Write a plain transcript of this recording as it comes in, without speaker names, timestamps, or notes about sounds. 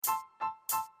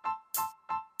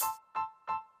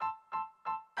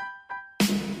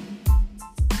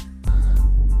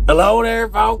Hello there,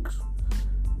 folks.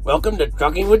 Welcome to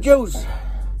Trucking with Juice.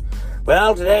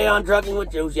 Well, today on Trucking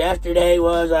with Juice, yesterday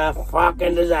was a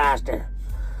fucking disaster.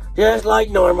 Just like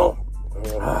normal.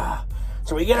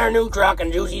 So we get our new truck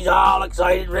and Juicy's all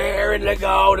excited, raring to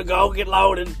go get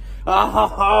loaded.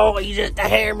 Oh, he's just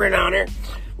hammering on her.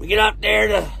 We get up there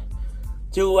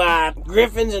to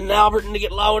Griffin's and Alberton to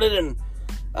get loaded, and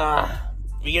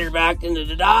we get her back into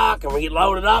the dock and we get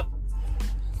loaded up.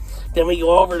 Then we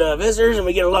go over to Visitors and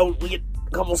we get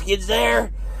a couple skids there,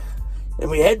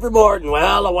 and we head for Borden.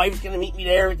 Well, the wife's gonna meet me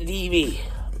there with the TV.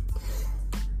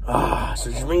 So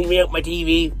she brings me out my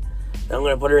TV, and I'm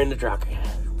gonna put her in the truck.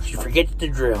 She forgets to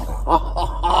drill.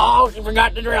 Oh, she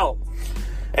forgot to drill.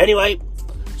 Anyway,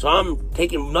 so I'm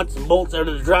taking nuts and bolts out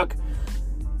of the truck,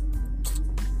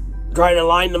 trying to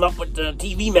line them up with the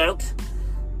TV mount.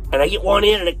 And I get one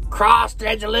in and it cross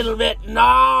threads a little bit.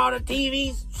 No, the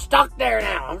TV's stuck there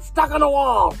now. I'm stuck on the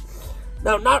wall.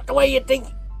 No, not the way you think.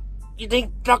 You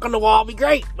think stuck on the wall would be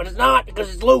great, but it's not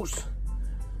because it's loose.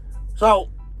 So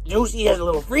Juicy has a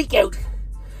little freak out,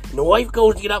 and the wife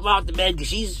goes to get up off the bed because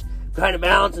she's kind of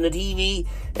balancing the TV,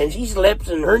 and she slips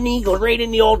and her knee goes right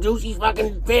in the old Juicy's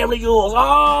fucking family jewels.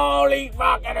 Holy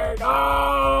fucking hurt.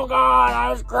 Oh God, I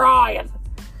was crying.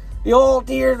 The old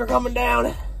tears were coming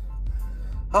down.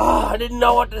 I didn't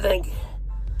know what to think.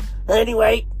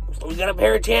 Anyway, we got a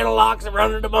pair of channel locks that run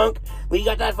under the bunk. We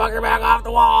got that fucker back off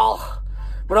the wall.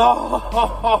 But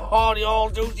the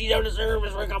old Juicy's out of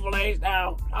service for a couple days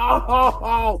now.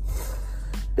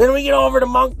 Then we get over to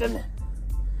Moncton.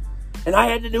 And I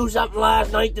had to do something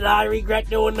last night that I regret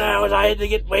doing now, is I had to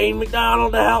get Wayne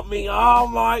McDonald to help me. Oh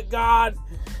my God.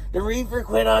 The reefer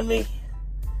quit on me.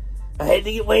 I had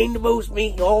to get Wayne to boost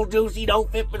me. Old Juicy don't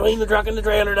fit between the truck and the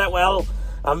trailer that well.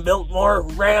 I'm built more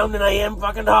round than I am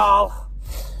fucking tall.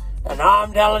 And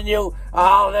I'm telling you,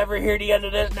 I'll never hear the end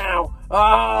of this now.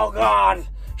 Oh, God.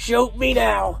 Shoot me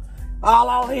now. All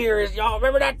I'll hear is, y'all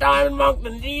remember that time in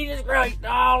Moncton? Jesus Christ.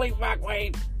 Holy fuck,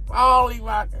 Wayne. Holy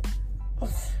fuck.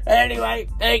 Anyway,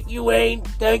 thank you, Wayne.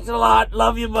 Thanks a lot.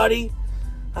 Love you, buddy.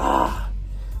 But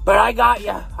I got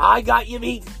you. I got you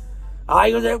beat.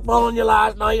 I was out pulling you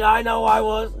last night. I know I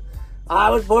was. I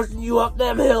was pushing you up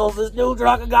them hills. This new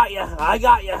truck, I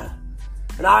got you.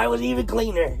 And I was even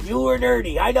cleaner. You were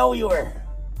dirty. I know you were.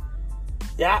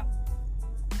 Yeah.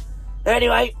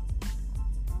 Anyway.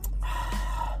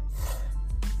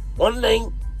 One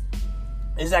thing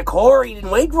is that Corey didn't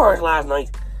wait for us last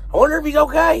night. I wonder if he's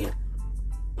okay.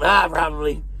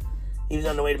 Probably. He was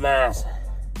on the way to Mass.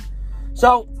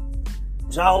 So,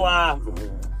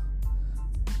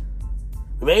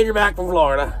 we made her back from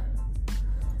Florida.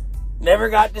 Never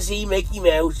got to see Mickey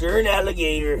Mouse or an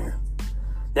alligator.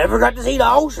 Never got to see the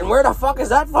ocean. Where the fuck is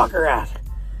that fucker at?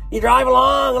 You drive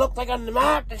along, it looks like on the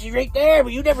map that she's right there,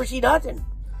 but you never see nothing.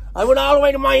 I went all the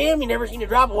way to Miami, never seen a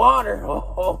drop of water.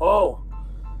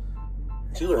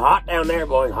 She was hot down there,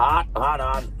 boys. Hot.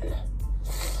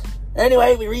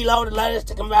 Anyway, we reloaded lettuce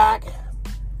to come back.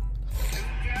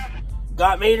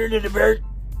 Made her to the bird.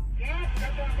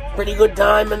 Pretty good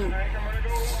timing.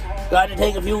 Got to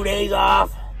take a few days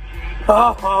off.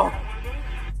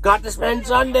 Got to spend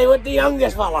Sunday with the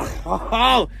youngest fella.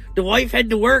 The wife had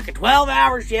to work a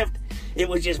 12-hour shift. It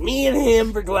was just me and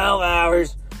him for 12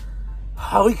 hours.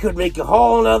 We could make a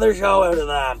whole nother show out of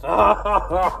that.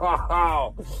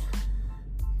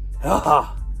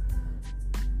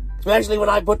 Especially when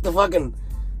I put the fucking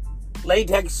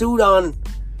latex suit on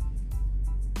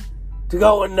to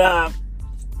go and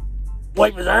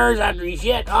wipe his ears after he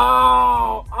shit.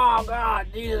 Oh God,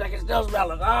 Jesus, I can still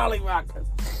smell it. Holy fuck.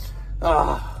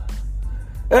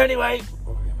 Anyway,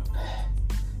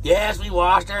 yes, we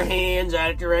washed our hands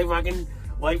after I fucking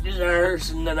wiped his ears,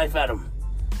 and then I fed him.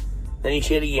 Then he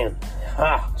shit again.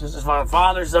 Just as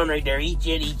father, son right there. Eat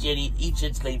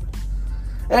shit, sleep.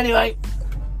 Anyway,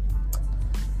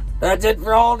 that's it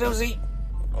for all Juicy.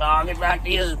 I'll get back to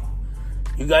you.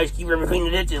 You guys keep her between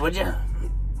the ditches, would you?